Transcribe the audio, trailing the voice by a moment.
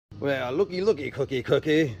Well, looky,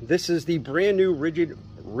 cookie. This is the brand new rigid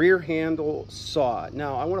rear handle saw.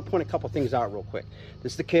 Now, I want to point a couple things out real quick.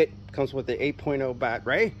 This is the kit, comes with the 8.0 bat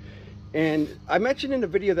ray. And I mentioned in the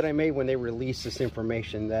video that I made when they released this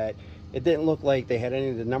information that it didn't look like they had any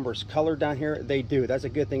of the numbers colored down here. They do, that's a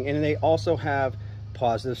good thing. And they also have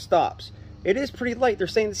positive stops. It is pretty light. They're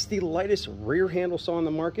saying this is the lightest rear handle saw on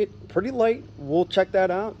the market. Pretty light, we'll check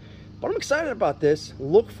that out. But I'm excited about this.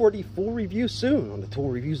 Look for the full review soon on the Tool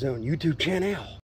Review Zone YouTube channel.